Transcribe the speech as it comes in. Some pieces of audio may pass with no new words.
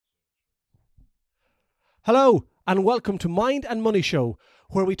Hello, and welcome to Mind and Money Show,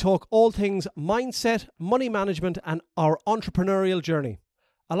 where we talk all things mindset, money management, and our entrepreneurial journey.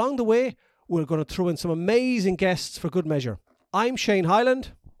 Along the way, we're going to throw in some amazing guests for good measure. I'm Shane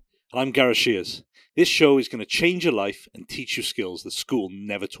Hyland. And I'm Gareth Shears. This show is going to change your life and teach you skills that school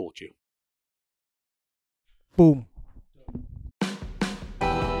never taught you. Boom.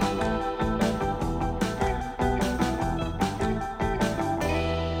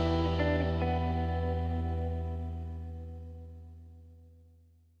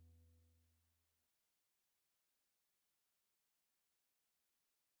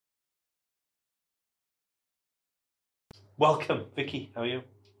 Welcome, Vicky. How are you?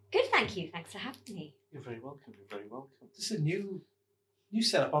 Good, thank you. Thanks for having me. You're very welcome. You're very welcome. This is a new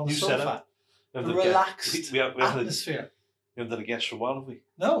setup on the New sofa. setup. A relaxed We haven't atmosphere. done a guest for a while, have we?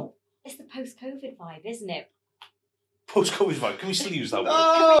 No. It's the post-COVID vibe, isn't it? Post-COVID vibe. Can we still use that word?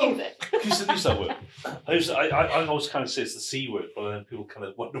 No. Can we use it? Can we still use that word? I always kind of say it's the C word, but then people kind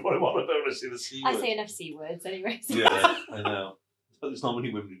of wonder what I'm on about when I say the C word. I say enough C words anyway. So. Yeah, I know. But there's not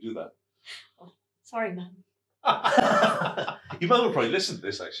many women who do that. Oh, sorry, Mum. Your mum will probably listen to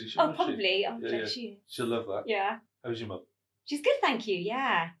this, actually. Oh, probably. Oh, Yeah, bless you. She'll love that. Yeah. How's your mum? She's good, thank you.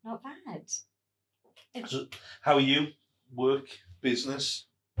 Yeah, not bad. So, how are you? Work? Business?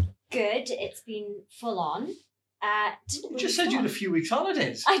 Good. It's been full on. You just said you had a few weeks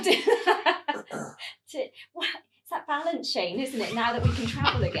holidays. I did. Well, it's that balance, Shane, isn't it? Now that we can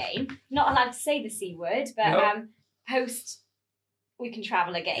travel again, not allowed to say the C word, but No. post we can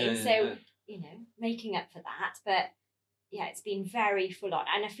travel again. Yeah, so, yeah. you know, making up for that. But yeah, it's been very full on.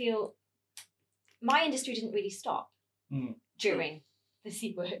 And I feel my industry didn't really stop during the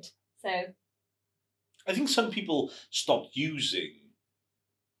C word. So I think some people stopped using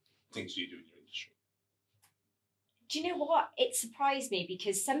things you do in your industry. do you know what? It surprised me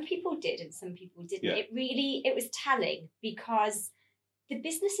because some people did and some people didn't. Yeah. It was telling because the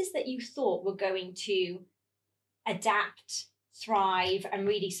businesses that you thought were going to adapt, thrive, and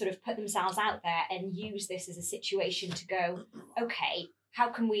really sort of put themselves out there and use this as a situation to go, okay, how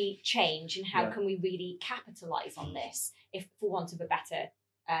can we change and how can we really capitalize on this, if for want of a better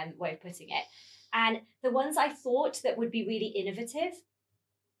way of putting it. And the ones I thought that would be really innovative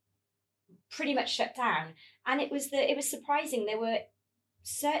pretty much shut down. And it was surprising. There were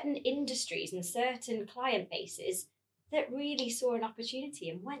certain industries and certain client bases that really saw an opportunity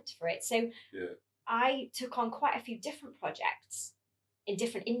and went for it. So I took on quite a few different projects in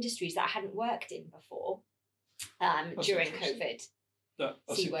different industries that I hadn't worked in before during COVID. That's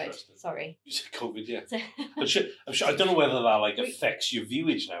C word, interesting. sorry. You said COVID, yeah. I'm sure, I don't know whether that affects your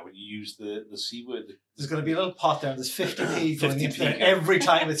viewage now when you use the C word. There's going to be a little pot down. There's 50p going 50p, into there yeah. every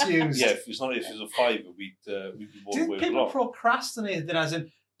time it's used. Yeah, if it was a fiver, we'd be more Did aware of people it. procrastinate then, as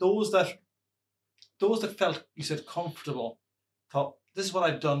in those that felt, you said, comfortable, thought, this is what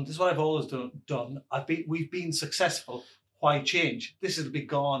I've done, this is what I've always done. We've been successful. Why change? This will be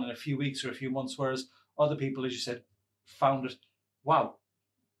gone in a few weeks or a few months, whereas other people, as you said, found it, wow,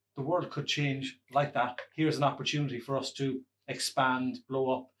 the world could change like that. Here's an opportunity for us to expand,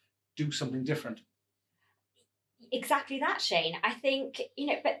 blow up, do something different. Exactly that, Shane. I think,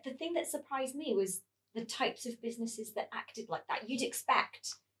 but the thing that surprised me was the types of businesses that acted like that. You'd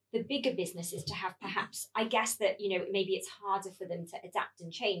expect the bigger businesses to have perhaps, I guess that, maybe it's harder for them to adapt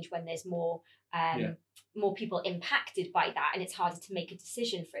and change when there's more people impacted by that and it's harder to make a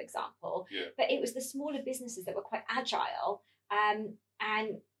decision, for example. Yeah. But it was the smaller businesses that were quite agile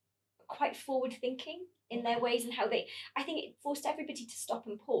and quite forward thinking in their ways and how I think it forced everybody to stop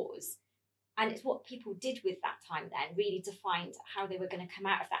and pause. And it's what people did with that time then, really defined how they were going to come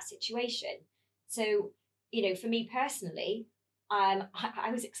out of that situation. So, for me personally,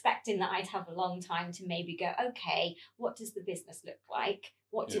 I was expecting that I'd have a long time to maybe go, okay, what does the business look like?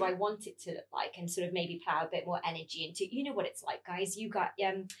 What do I want it to look like? And sort of maybe plow a bit more energy into, what it's like, guys.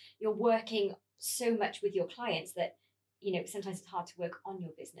 You're working so much with your clients that, sometimes it's hard to work on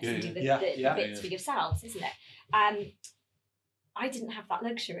your business and do the bits for yourselves, isn't it? I didn't have that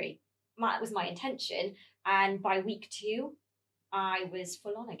luxury. That was my intention. And by week 2, I was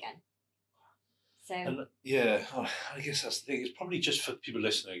full on again. So I guess that's the thing. It's probably just for people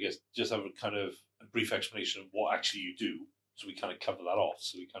listening, I guess, just have a kind of a brief explanation of what actually you do. So we kind of cover that off.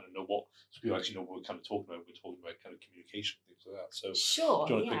 So we kind of know so people actually know what we're kind of talking about. We're talking about kind of communication, things like that. So sure,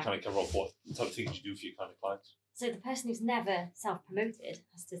 do you want to kind of cover off what type of things you do for your kind of clients? So the person who's never self-promoted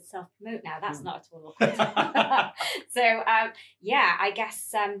has to self-promote now. That's not at all awkward. So, I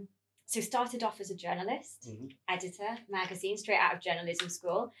guess... So started off as a journalist, editor, magazine, straight out of journalism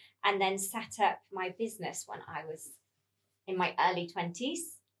school, and then set up my business when I was in my early 20s,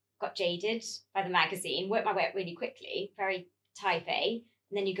 got jaded by the magazine, worked my way up really quickly, very type A,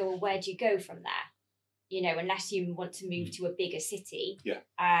 and then you go, well, where do you go from there? You know, unless you want to move to a bigger city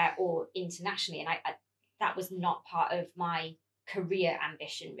or internationally. And I that was not part of my career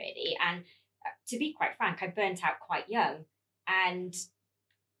ambition, really. And to be quite frank, I burnt out quite young and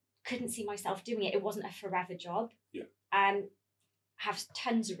couldn't see myself doing it. It wasn't a forever job. Have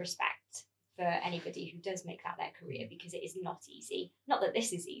tons of respect for anybody who does make that their career, because it is not easy. Not that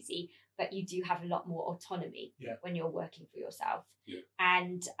this is easy, but you do have a lot more autonomy when you're working for yourself.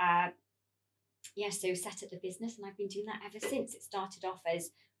 And so set up the business, and I've been doing that ever since. It started off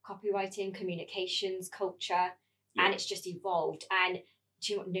as copywriting, communications, culture, and it's just evolved. And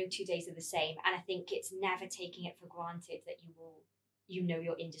no 2 days are the same. And I think it's never taking it for granted that you know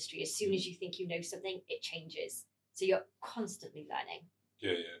your industry. As soon as you think you know something, it changes. So you're constantly learning.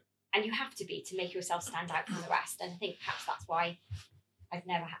 And you have to be, to make yourself stand out from the rest. And I think perhaps that's why I've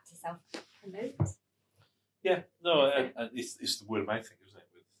never had to self-promote. And it's the word of mouth thing, isn't it,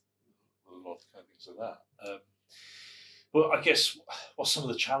 with a lot of kind of things like that. But I guess, what's some of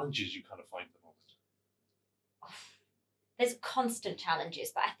the challenges you kind of find at the moment? There's constant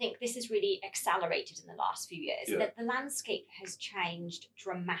challenges, but I think this has really accelerated in the last few years. The landscape has changed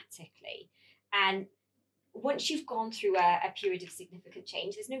dramatically. And once you've gone through a period of significant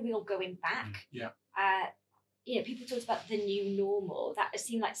change, there's no real going back. People talk about the new normal. That has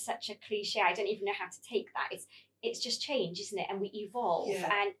seemed like such a cliche. I don't even know how to take that. It's just change, isn't it? And we evolve.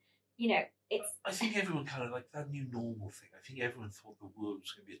 And it's. I think everyone kind of like that new normal thing. I think everyone thought the world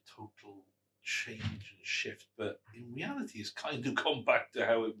was going to be a total change and shift, but in reality, it's kind of gone back to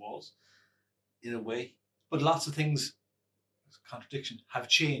how it was, in a way. But lots of things, contradiction, have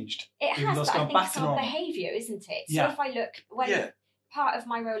changed. It has, but I think it's our behaviour, isn't it? So if I look, part of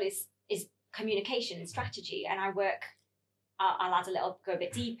my role is communication and strategy, and I work, I'll add go a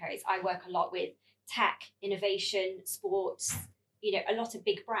bit deeper, is I work a lot with tech, innovation, sports, a lot of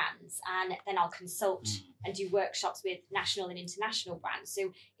big brands, and then I'll consult and do workshops with national and international brands.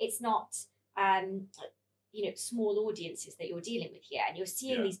 So it's not, small audiences that you're dealing with here, and you're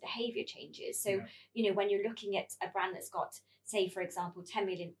seeing these behaviour changes. So, when you're looking at a brand that's got, say, for example, 10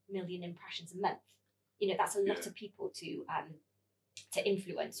 million impressions a month, that's a lot of people to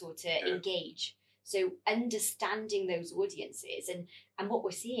influence or to engage. So understanding those audiences and what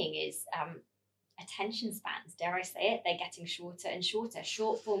we're seeing is attention spans, dare I say it, they're getting shorter and shorter.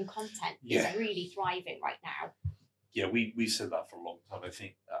 Short form content is really thriving right now. Yeah, we said that for a long time.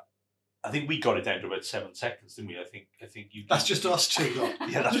 I think we got it down to about 7 seconds, didn't we? I think you. That's just us two, though.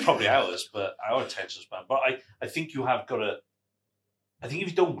 Yeah, that's probably ours, but our attention span. But I think you have got to. I think if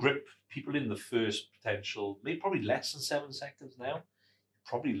you don't grip people in the first potential, maybe probably less than 7 seconds now, you've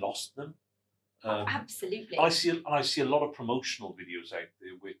probably lost them. Absolutely. I see a lot of promotional videos out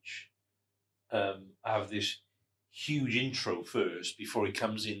there which have this huge intro first before it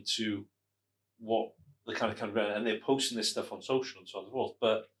comes into what the kind of and they're posting this stuff on social and so on and so forth,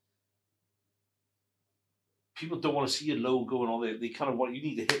 but people don't want to see your logo and all that. They kind of want, you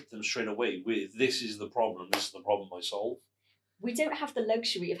need to hit them straight away with, this is the problem I solve. We don't have the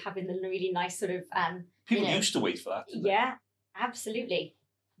luxury of having the really nice sort of... people used to wait for that, didn't they? Yeah, absolutely.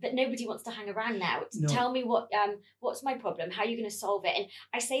 But nobody wants to hang around now. No. Tell me what's my problem? How are you going to solve it? And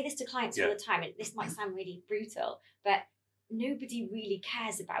I say this to clients all the time, and this might sound really brutal, but nobody really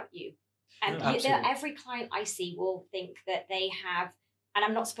cares about you. And every client I see will think that they have, and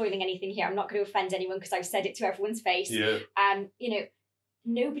I'm not spoiling anything here, I'm not going to offend anyone because I've said it to everyone's face. Yeah.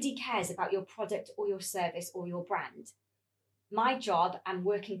 Nobody cares about your product or your service or your brand. My job, and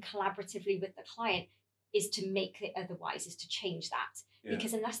working collaboratively with the client, is to make it otherwise, is to change that. Yeah.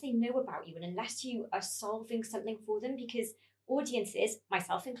 Because unless they know about you and unless you are solving something for them, because audiences,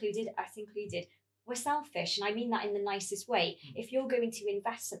 myself included, us included, we're selfish. And I mean that in the nicest way. If you're going to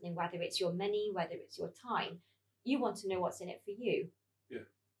invest something, whether it's your money, whether it's your time, you want to know what's in it for you. Yeah.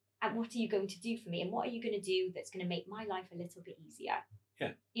 And what are you going to do for me? And what are you going to do that's going to make my life a little bit easier?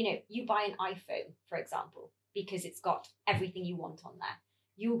 Yeah. You buy an iPhone, for example, because it's got everything you want on there.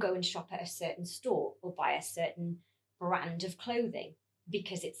 You'll go and shop at a certain store or buy a certain brand of clothing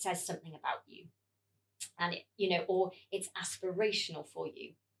because it says something about you, and or it's aspirational for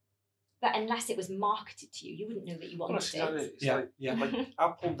you. But unless it was marketed to you, you wouldn't know that you wanted it. Like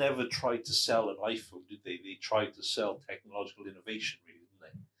Apple never tried to sell an iPhone, did they? They tried to sell technological innovation, really,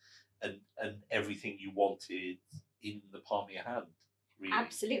 didn't they? And everything you wanted in the palm of your hand. Really.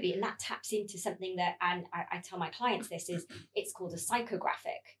 Absolutely, and that taps into something that, and I tell my clients this, is it's called a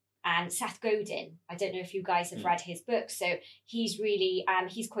psychographic. And Seth Godin, I don't know if you guys have read his book, so he's really,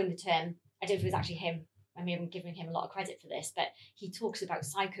 he's coined the term, I don't know if it was actually him I mean, I'm giving him a lot of credit for this, but he talks about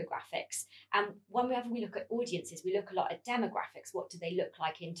psychographics. And whenever we look at audiences, we look a lot at demographics. What do they look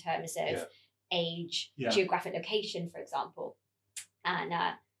like in terms of age, geographic location, for example? And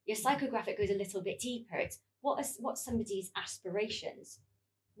your psychographic goes a little bit deeper. It's what's somebody's aspirations?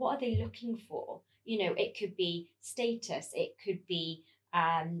 What are they looking for? You know, it could be status. It could be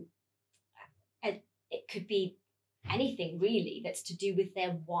anything really that's to do with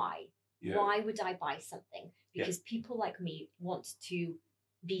their why. Yeah. Why would I buy something? Because people like me want to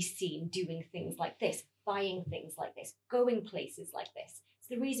be seen doing things like this, buying things like this, going places like this. It's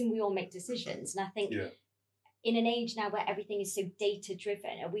the reason we all make decisions. And I think in an age now where everything is so data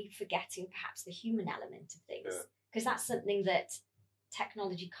driven, are we forgetting perhaps the human element of things? Because that's something that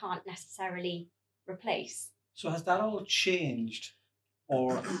technology can't necessarily replace. So has that all changed,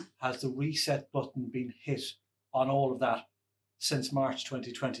 or has the reset button been hit on all of that since March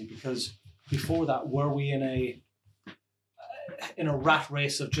 2020? Because before that, were we in a rat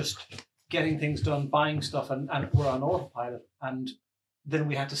race of just getting things done, buying stuff, and we're on autopilot, and then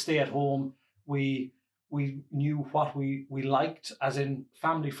we had to stay at home. We knew what we liked, as in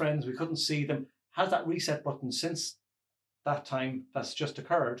family, friends. We couldn't see them. Has that reset button since that time that's just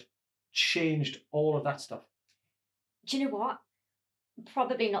occurred changed all of that stuff? Do you know what?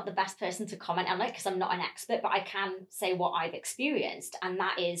 Probably not the best person to comment on it because I'm not an expert, but I can say what I've experienced. And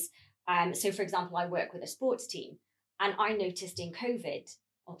that is, so for example, I work with a sports team, and I noticed in COVID,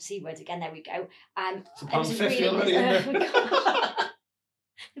 C word again, there we go. It's £1.50 already in there.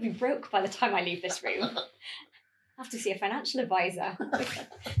 They'll be broke by the time I leave this room. I have to see a financial advisor.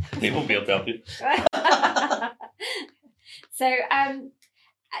 They won't be able to help you. So,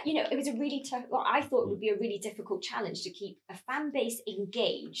 you know, it was a really tough, well, I thought it would be a really difficult challenge to keep a fan base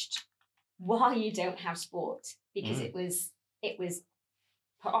engaged while you don't have sport, because it was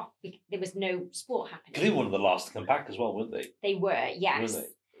put off. There was no sport happening. They were one of the last to come back as well, weren't they? They were, yes. Weren't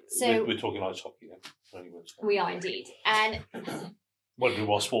they? So we're talking ice hockey then. We are indeed. And wondering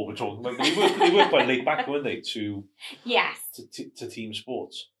what sport we're talking about. They were quite laid back, weren't they, to team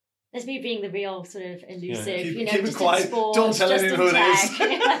sports. There's me being the real sort of elusive, keep just it quiet. Sports, don't tell anyone who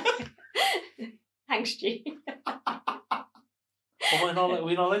it is. Thanks, G. Well, we're not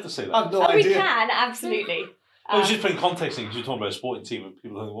allowed to say that. I have no idea. We can, absolutely. I was just putting context in because you're talking about a sporting team and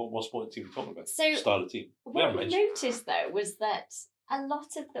people think, what sporting team are you talking about? So, style of team. What we noticed, though, was that a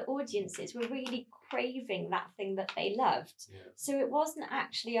lot of the audiences were really craving that thing that they loved. Yeah. So it wasn't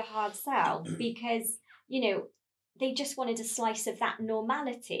actually a hard sell because, you know, they just wanted a slice of that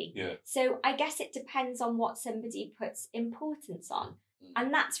normality. Yeah. So I guess it depends on what somebody puts importance on.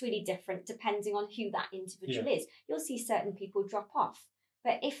 And that's really different depending on who that individual is. You'll see certain people drop off.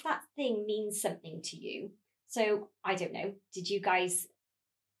 But if that thing means something to you, so I don't know, did you guys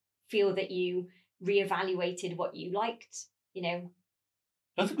feel that you reevaluated what you liked? You know?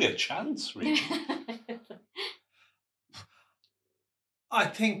 I don't think we had a chance, really. I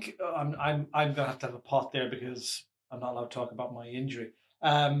think I'm going to have a pot there because I'm not allowed to talk about my injury.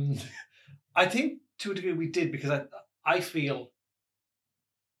 I think to a degree we did, because I feel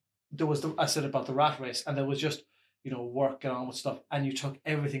there was I said about the rat race, and there was just, you know, working on with stuff, and you took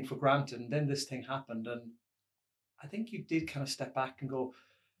everything for granted, and then this thing happened, and I think you did kind of step back and go,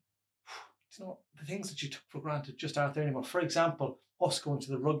 you know, the things that you took for granted just aren't there anymore. For example, us going to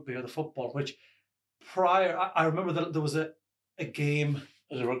the rugby or the football, which prior, I remember that there was a game.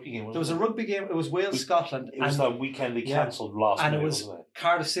 It was a rugby game. There was a rugby game. It was Wales-Scotland. It was that weekend they cancelled last minute, and it was wasn't it?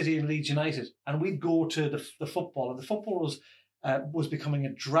 Cardiff City and Leeds United. And we'd go to the football, and the football was becoming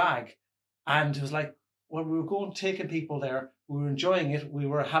a drag. And it was like, well, we were going, taking people there. We were enjoying it. We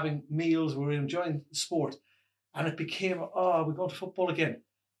were having meals. We were enjoying the sport. And it became, we're going to football again.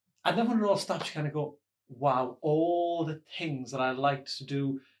 And then when it all stopped, you kind of go, wow, all the things that I liked to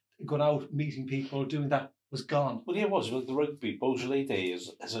do, going out, meeting people, doing that, was gone. Well, yeah, it was. With the rugby, Beaujolais Day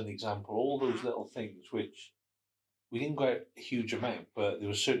as an example, all those little things which we didn't go out a huge amount, but there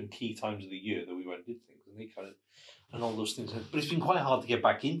were certain key times of the year that we went and did things, and they kind of, and all those things. But it's been quite hard to get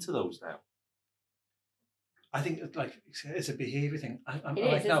back into those now. I think it's a behaviour thing. I'm it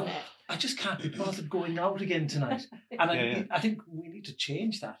like, is, now, isn't it? I just can't be bothered going out again tonight. And I think we need to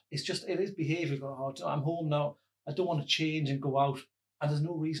change that. It is behaviour. I'm home now. I don't want to change and go out. And there's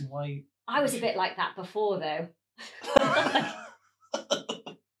no reason why. I was a bit like that before, though.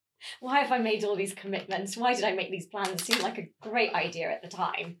 Why have I made all these commitments? Why did I make these plans? It seemed like a great idea at the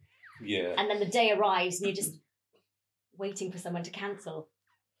time. Yeah. And then the day arrives and you're just waiting for someone to cancel.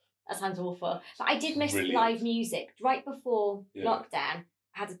 That sounds awful. But I did miss live music. Right before lockdown,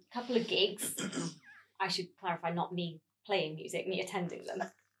 I had a couple of gigs. I should clarify, not me playing music, me attending them.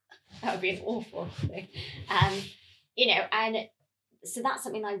 That would be an awful thing. You know, and so that's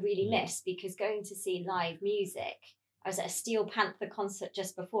something I really miss, because going to see live music, I was at a Steel Panther concert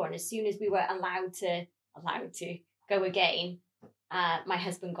just before, and as soon as we were allowed to go again, my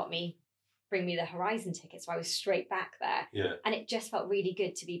husband bring me the Horizon ticket, so I was straight back there. Yeah. And it just felt really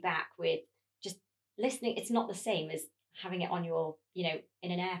good to be back with just listening. It's not the same as having it on your, you know,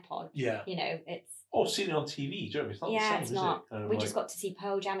 in an AirPod. Yeah. You know, it's... Oh, seeing it on TV, do you know what I mean? It's not the same, it's is not. it? Kind of We like, just got to see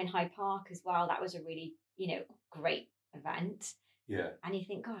Pearl Jam in Hyde Park as well. That was a really, you know, great event. yeah. And you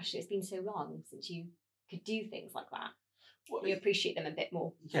think, gosh, it's been so long since you could do things like that. Well, You appreciate them a bit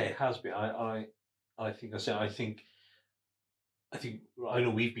more. yeah, it has been. I think I know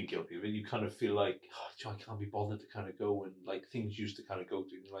we've been guilty of it. You kind of feel like, oh, I can't be bothered to kind of go, and like things used to kind of go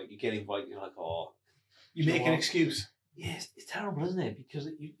to, like you get invited, you're like, oh, You make an excuse. Yes, it's terrible, isn't it? Because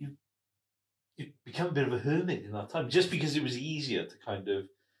you become a bit of a hermit in that time, just because it was easier to kind of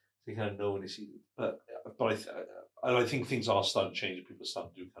know when you see. But I think things are starting to change, and people are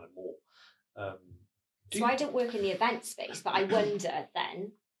starting to do kind of more. So I don't work in the event space, but I wonder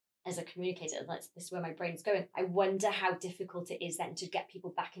then, as a communicator, this is where my brain's going, I wonder how difficult it is then to get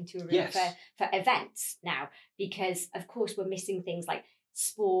people back into a room Yes. for events now, because of course we're missing things like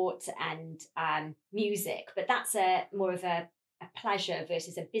sport and music, but that's more of a pleasure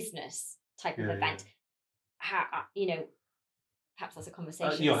versus a business type of event. How, you know, perhaps that's a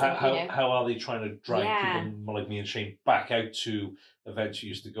conversation. How are they trying to drag people like me and Shane back out to events you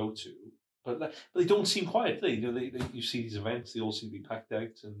used to go to? But they don't seem quiet, do they? You know, you see these events, they all seem to be packed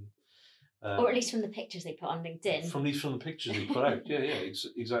out, and or at least from the pictures they put on LinkedIn. From the pictures they put out,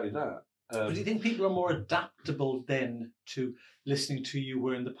 exactly that. But do you think people are more adaptable then to listening to you,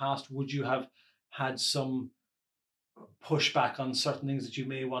 where in the past would you have had some pushback on certain things that you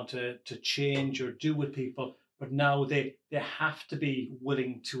may want to change or do with people, but now they have to be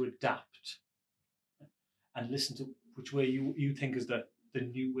willing to adapt and listen to which way you think is the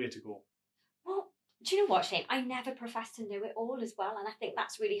new way to go? Well, do you know what, Shane? I never profess to know it all as well, and I think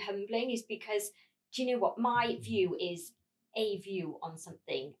that's really humbling, is because, do you know what, my view is a view on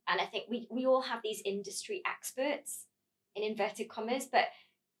something, and I think we all have these industry experts in inverted commas, but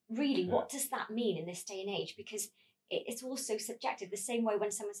really what does that mean in this day and age? Because it's all so subjective. The same way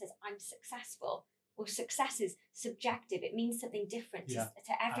when someone says I'm successful, well, success is subjective. It means something different to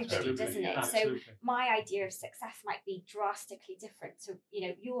everybody, Absolutely. doesn't it? Absolutely. So my idea of success might be drastically different to, you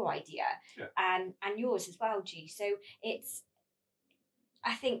know, your idea, and yours as well, G. So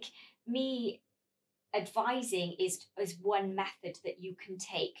I think me advising is one method that you can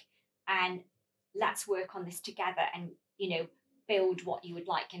take, and let's work on this together, and, you know, build what you would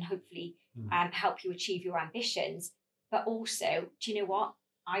like, and hopefully help you achieve your ambitions. But also, do you know what?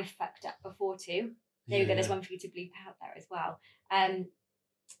 I fucked up before too. There you go. There's one for you to bleep out there as well.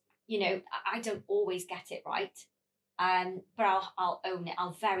 You know, I don't always get it right, but I'll own it.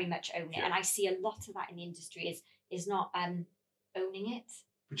 I'll very much own it, and I see a lot of that in the industry is not owning it.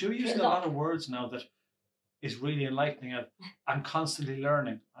 But you're using a lot of words now that is really enlightening. I'm constantly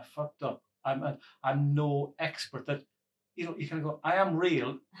learning. I fucked up. I'm no expert. That, you know, you can go, I am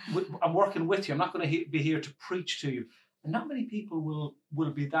real. I'm working with you. I'm not going to be here to preach to you. And not many people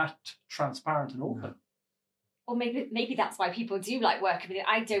will be that transparent and open. Or maybe that's why people do like working with it.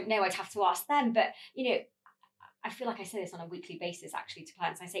 I don't know. I'd have to ask them. But, you know, I feel like I say this on a weekly basis, actually, to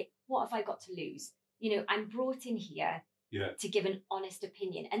clients. I say, what have I got to lose? You know, I'm brought in here to give an honest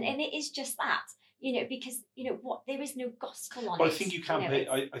opinion. And it is just that, you know, because, you know, what, there is no gospel on it. But I think you can play.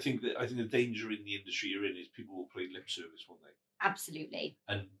 I think the danger in the industry you're in is people will play lip service, won't they? Absolutely.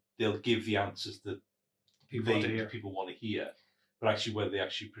 And they'll give the answers that people want to hear, but actually whether they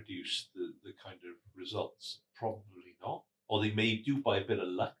actually produce the kind of results, probably not. Or they may do by a bit of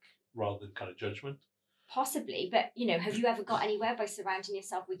luck rather than kind of judgment. Possibly, but, you know, have you ever got anywhere by surrounding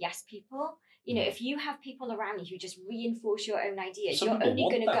yourself with yes people? You know, if you have people around you who just reinforce your own ideas, you're only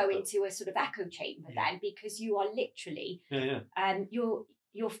going to go into a sort of echo chamber then, because you are literally,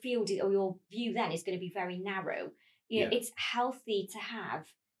 your field or your view then is going to be very narrow. You know, it's healthy to have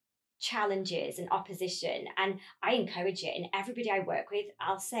challenges and opposition, and I encourage it. And everybody I work with,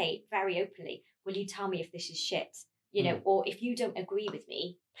 I'll say very openly, will you tell me if this is shit? You know, or if you don't agree with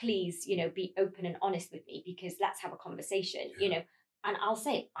me, please, you know, be open and honest with me, because let's have a conversation, you know. And I'll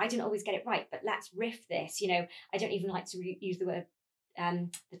say, I don't always get it right, but let's riff this. You know, I don't even like to use the word,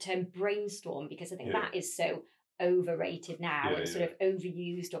 the term brainstorm, because I think that is so overrated now and sort of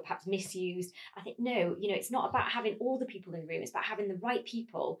overused or perhaps misused. I think, no, you know, it's not about having all the people in the room. It's about having the right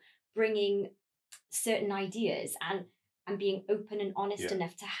people bringing certain ideas and and being open and honest Yeah.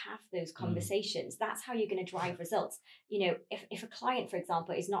 enough to have those conversations. That's how you're going to drive results. You know, if a client, for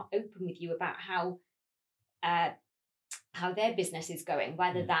example, is not open with you about how their business is going,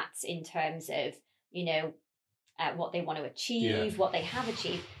 whether that's in terms of, you know, what they want to achieve, what they have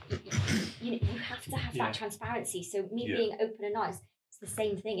achieved, you have to have that transparency. So me being open and honest, it's the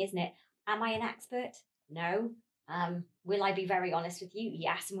same thing, isn't it? Am I an expert? No. Will I be very honest with you?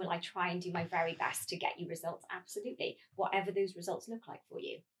 Yes. And will I try and do my very best to get you results? Absolutely. Whatever those results look like for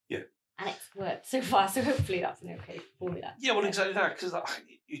you. Yeah. And it's worked so far, so hopefully that's an okay formula. Yeah, well, exactly that, because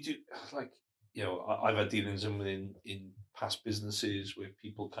you do, like, you know, I've had dealings in past businesses where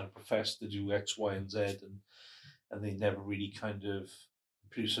people kind of profess to do X, Y, and Z, and they never really kind of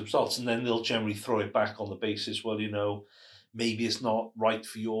produce results, and then they'll generally throw it back on the basis, well, you know, maybe it's not right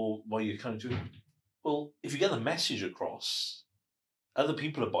for what you're kind of doing. Well, if you get the message across, other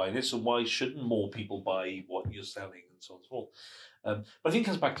people are buying it, so why shouldn't more people buy what you're selling, and so on and so forth? But I think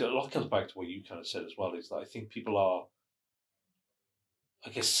a lot comes back to what you kind of said as well, is that I think people are, I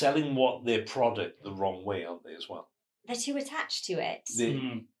guess, selling their product the wrong way, aren't they, as well? They're too attached to it.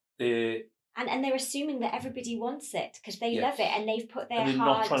 They're and they're assuming that everybody wants it because they love it and they've put their and they're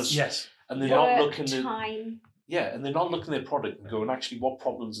hard not trying to, and they're work, not looking time. and they're not looking at their product and going, actually, what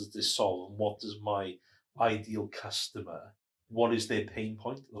problems does this solve, and what does my ideal customer, what is their pain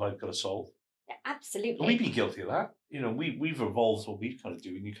point that I've got to solve? Absolutely. And we'd be guilty of that. You know, we've evolved what we kind of do,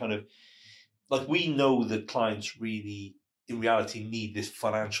 and you kind of, like, we know that clients really, in reality, need this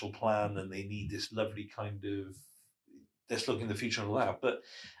financial plan, and they need this lovely kind of, let's look in the future and all that. But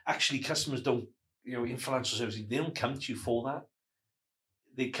actually, customers don't, you know, in financial services, they don't come to you for that.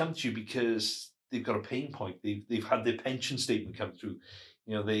 They come to you because they've got a pain point. They've had their pension statement come through.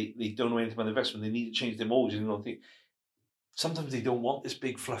 You know, they don't know anything about investment. They need to change their mortgage. And don't think. Sometimes they don't want this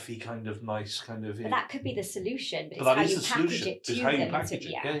big, fluffy, kind of nice, kind of. But that could be the solution. But that it's is how the you solution. package it to It's them. how you package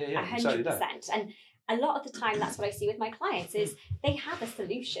it. Yeah, 100%. exactly that. And a lot of the time, that's what I see with my clients is they have a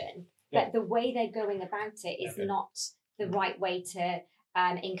solution, but the way they're going about it is not the right way to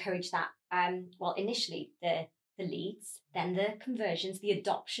encourage that. Well, initially the leads, then the conversions, the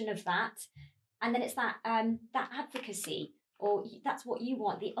adoption of that, and then it's that advocacy, or that's what you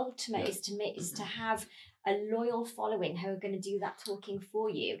want. The ultimate is to have a loyal following who are going to do that talking for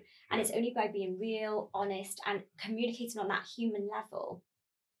you, and it's only by being real, honest, and communicating on that human level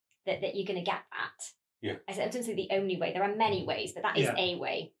that you're going to get that. Yeah, I don't say the only way. There are many ways, but that is a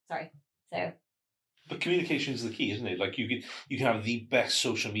way. Sorry. So. But communication is the key, isn't it? Like you can have the best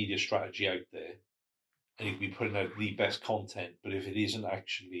social media strategy out there, and you can be putting out the best content, but if it isn't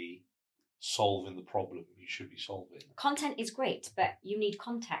actually solving the problem you should be solving. Content is great, but you need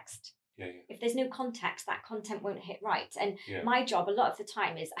context. Yeah. If there's no context, that content won't hit right. And my job a lot of the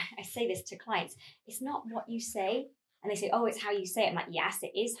time is, I say this to clients, it's not what you say. And they say, oh, it's how you say it. I'm like, yes,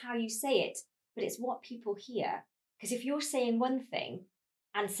 it is how you say it, but it's what people hear. Because if you're saying one thing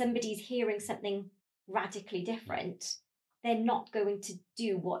and somebody's hearing something radically different, they're not going to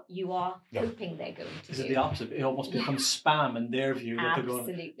do what you are hoping they're going to do. Is it the opposite? It almost becomes spam in their view. That they're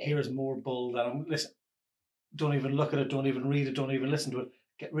going, here's more bull that I'm, listen, don't even look at it, don't even read it, don't even listen to it.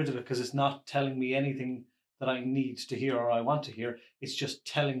 Get rid of it because it's not telling me anything that I need to hear or I want to hear. It's just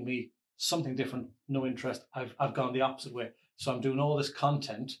telling me something different, no interest. I've gone the opposite way. So I'm doing all this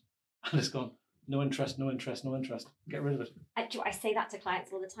content and it's gone, no interest, no interest, no interest. Get rid of it. I say that to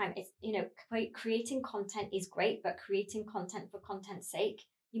clients all the time. It's, you know, creating content is great, but creating content for content's sake,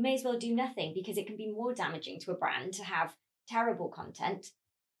 you may as well do nothing because it can be more damaging to a brand to have terrible content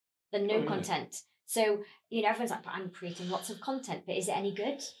than no content. So, you know, everyone's like, but I'm creating lots of content, but is it any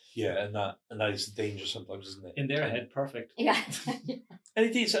good? Yeah, and that is the danger sometimes, isn't it? In their head, perfect. Yeah. And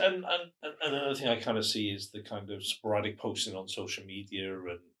it is, and another thing I kind of see is the kind of sporadic posting on social media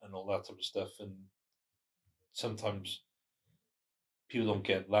and all that type of stuff. And sometimes people don't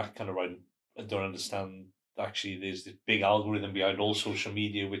get that kind of right and don't understand actually there's this big algorithm behind all social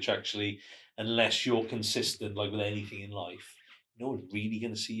media, which actually, unless you're consistent, like with anything in life, no one's really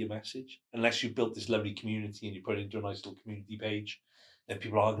going to see your message. Unless you've built this lovely community and you put it into a nice little community page, then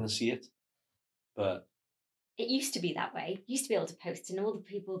people are going to see it. But it used to be that way. You used to be able to post and all the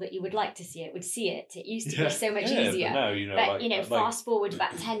people that you would like to see it would see it. It used to be so much easier. But now, you know, fast forward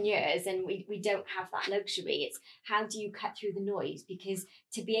about 10 years and we don't have that luxury. It's how do you cut through the noise? Because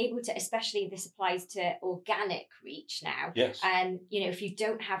to be able to, especially this applies to organic reach now. Yes. You know, if you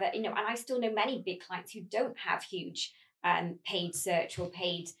don't have it, you know, and I still know many big clients who don't have huge paid search or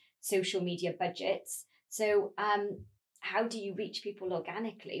paid social media budgets. So how do you reach people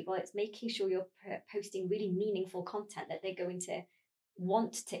organically? Well, it's making sure you're posting really meaningful content that they're going to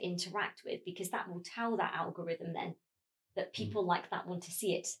want to interact with, because that will tell that algorithm then that people like that want to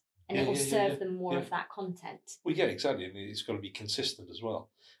see it, and Yeah, it will yeah, yeah, serve yeah, them more yeah. of that content. Well, yeah, exactly. I mean, it's got to be consistent as well.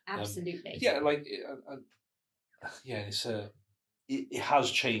 Absolutely. Yeah, like, yeah, it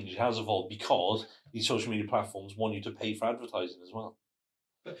has changed, it has evolved because these social media platforms want you to pay for advertising as well.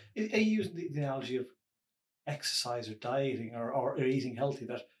 But are you using the analogy of exercise or dieting or eating healthy,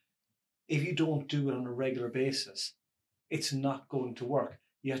 that if you don't do it on a regular basis, it's not going to work?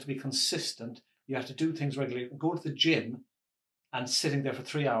 You have to be consistent. You have to do things regularly. Go to the gym and sitting there for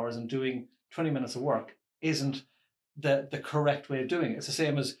 3 hours and doing 20 minutes of work isn't the correct way of doing it. It's the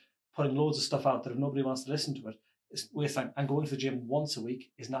same as putting loads of stuff out that if nobody wants to listen to it, it's waste time. And going to the gym once a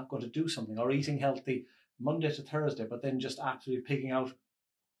week is not going to do something. Or eating healthy Monday to Thursday, but then just absolutely picking out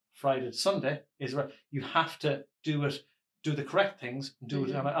Friday to Sunday is right. You have to do it, do the correct things, and do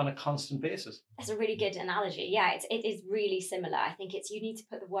it on a constant basis. That's a really good analogy. Yeah, it is really similar. I think it's, you need to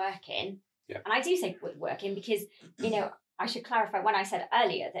put the work in. Yeah. And I do say put the work in because, I should clarify when I said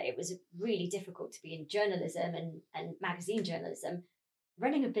earlier that it was really difficult to be in journalism and magazine journalism.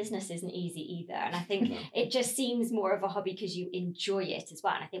 Running a business isn't easy either. And I think it just seems more of a hobby because you enjoy it as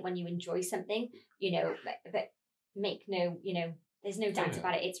well. And I think when you enjoy something, that make no, there's no doubt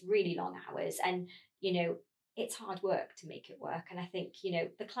about it. It's really long hours and, it's hard work to make it work. And I think,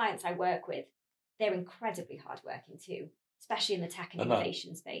 the clients I work with, they're incredibly hardworking too, especially in the tech and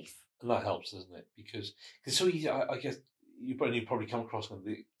innovation space. And that helps, doesn't it? Because it's so easy. I guess you probably come across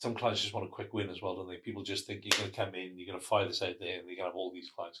some clients just want a quick win as well, don't they? People just think you're going to come in, you're going to fire this out there, and you're going to have all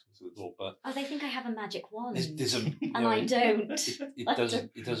these clients come through the door. But they think I have a magic wand, and I don't.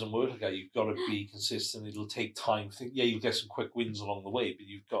 It doesn't work like that. You've got to be consistent. It'll take time. You'll get some quick wins along the way, but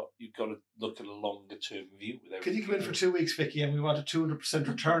you've got to look at a longer term view. Could you come in for 2 weeks, Vicky, and we want a 200%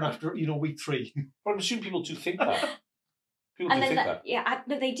 return after week 3? Well, I'm assuming people do think that. People do think that. Yeah,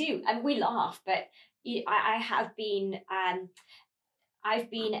 no, they do, and we laugh. But I have been,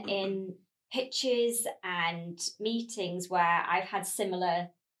 I've been in pitches and meetings where I've had similar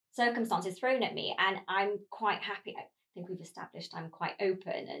circumstances thrown at me, and I'm quite happy. I think we've established I'm quite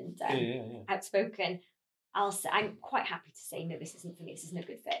open and outspoken. I'm quite happy to say, no, this isn't for me. This isn't a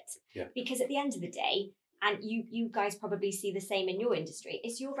good fit. Yeah. Because at the end of the day, and you guys probably see the same in your industry,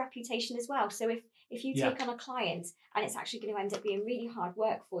 it's your reputation as well. So if you take on a client and it's actually going to end up being really hard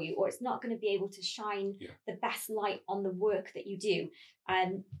work for you, or it's not going to be able to shine the best light on the work that you do,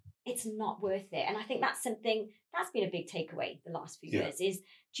 it's not worth it. And I think that's something that's been a big takeaway the last few years is,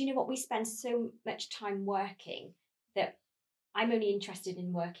 do you know what? We spend so much time working that I'm only interested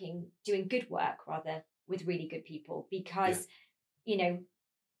in doing good work rather with really good people, because,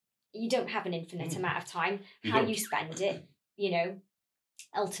 you don't have an infinite amount of time. You spend it,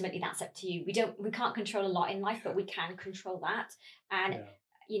 ultimately that's up to you. We can't control a lot in life, but we can control that. And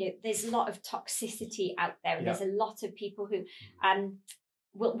there's a lot of toxicity out there, and there's a lot of people who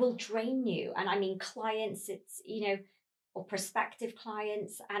will drain you. And I mean clients, it's or prospective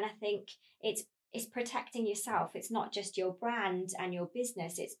clients. And I think it's protecting yourself. It's not just your brand and your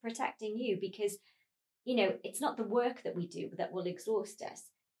business, it's protecting you, because it's not the work that we do that will exhaust us.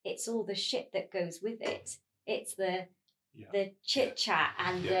 It's all the shit that goes with it. It's the chit chat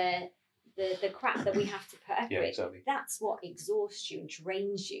and the crap that we have to put up with. Exactly. That's what exhausts you and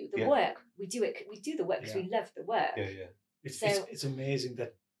drains you. The work, we do the work because we love the work. It's amazing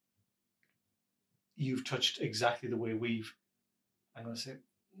that you've touched exactly the way we've, I'm going to say,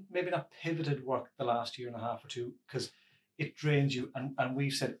 maybe not pivoted work the last year and a half or two, because it drains you. And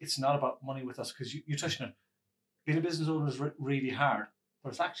we've said it's not about money with us, because you touched on it. Being a business owner is really hard, but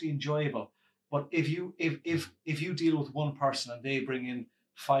it's actually enjoyable. But if you deal with one person and they bring in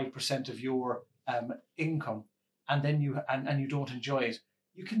 5% of your income, and then you don't enjoy it,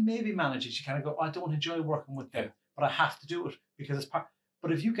 you can maybe manage it. You kind of go, I don't enjoy working with them, but I have to do it because it's part.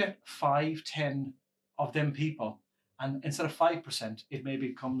 But if you get 5-10 of them people, and instead of 5%, it maybe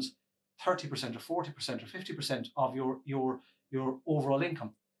becomes 30% or 40% or 50% of your overall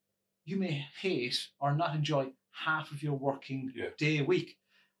income, you may hate or not enjoy half of your working day a week.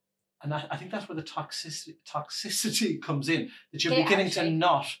 And I think that's where the toxicity comes in, that you're beginning to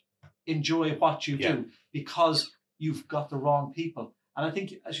not enjoy what you do because you've got the wrong people. And I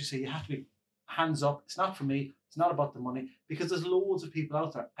think, as you say, you have to be hands up. It's not for me. It's not about the money, because there's loads of people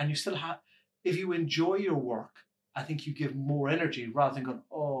out there. And you still have, if you enjoy your work, I think you give more energy rather than going,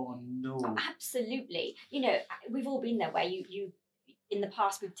 oh, no. Oh, absolutely. We've all been there where you in the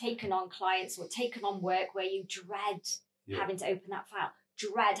past, we've taken on clients or taken on work where you dread having to open that file,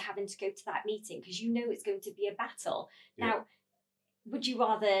 dread having to go to that meeting because it's going to be a battle. Now, would you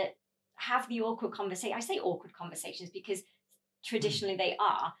rather have the awkward conversation? I say awkward conversations because traditionally they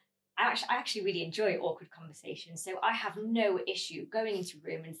are, I actually really enjoy awkward conversations. So I have no issue going into a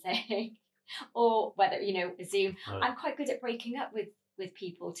room and saying, or whether, a Zoom, Right. I'm quite good at breaking up with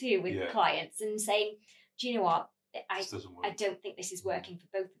people too, with Yeah. clients, and saying, do you know what? This doesn't work. I don't think this is working for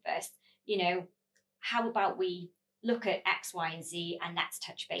both of us. How about we look at X, Y, and Z, and let's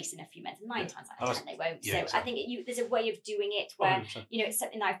touch base in a few months. And 9 times out of 10, they won't. Yeah, so exactly. I think there's a way of doing it where, 100%. it's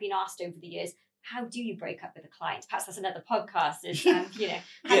something I've been asked over the years. How do you break up with a client? Perhaps that's another podcast. Is how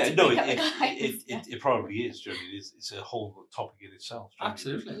to break up with clients. It probably is. Do you know what I mean? It's a whole topic in itself. Do you know what I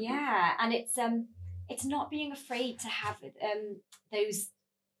mean? Absolutely. Yeah, and it's not being afraid to have those,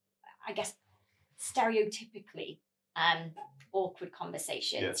 I guess, stereotypically awkward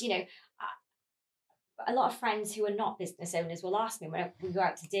conversations. Yeah. A lot of friends who are not business owners will ask me when we go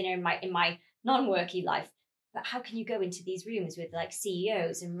out to dinner in my non-worky life, but how can you go into these rooms with like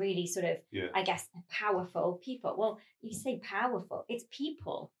CEOs and really sort of, I guess, powerful people? Well, you say powerful, it's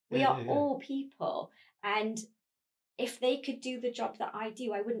people. We are all people. And if they could do the job that I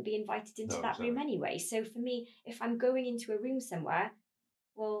do, I wouldn't be invited into that room anyway. So for me, if I'm going into a room somewhere,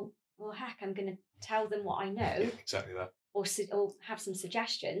 well, heck, I'm going to tell them what I know. Yeah, exactly that. Or have some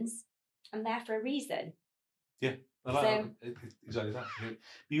suggestions. I'm there for a reason. Yeah, exactly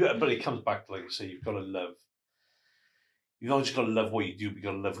that. But it comes back to, like you say, you've got to love. You've not just got to love what you do, but you've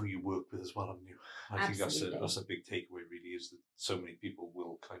got to love who you work with as well, haven't you? I think that's a big takeaway, really, is that so many people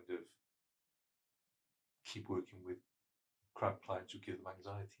will kind of keep working with crap clients who give them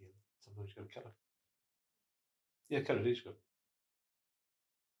anxiety, and sometimes you've got to cut it. Yeah, cut it, is good.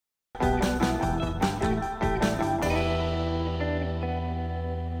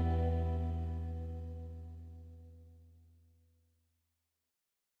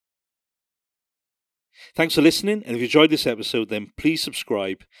 Thanks for listening, and if you enjoyed this episode, then please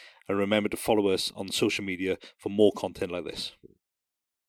subscribe and remember to follow us on social media for more content like this.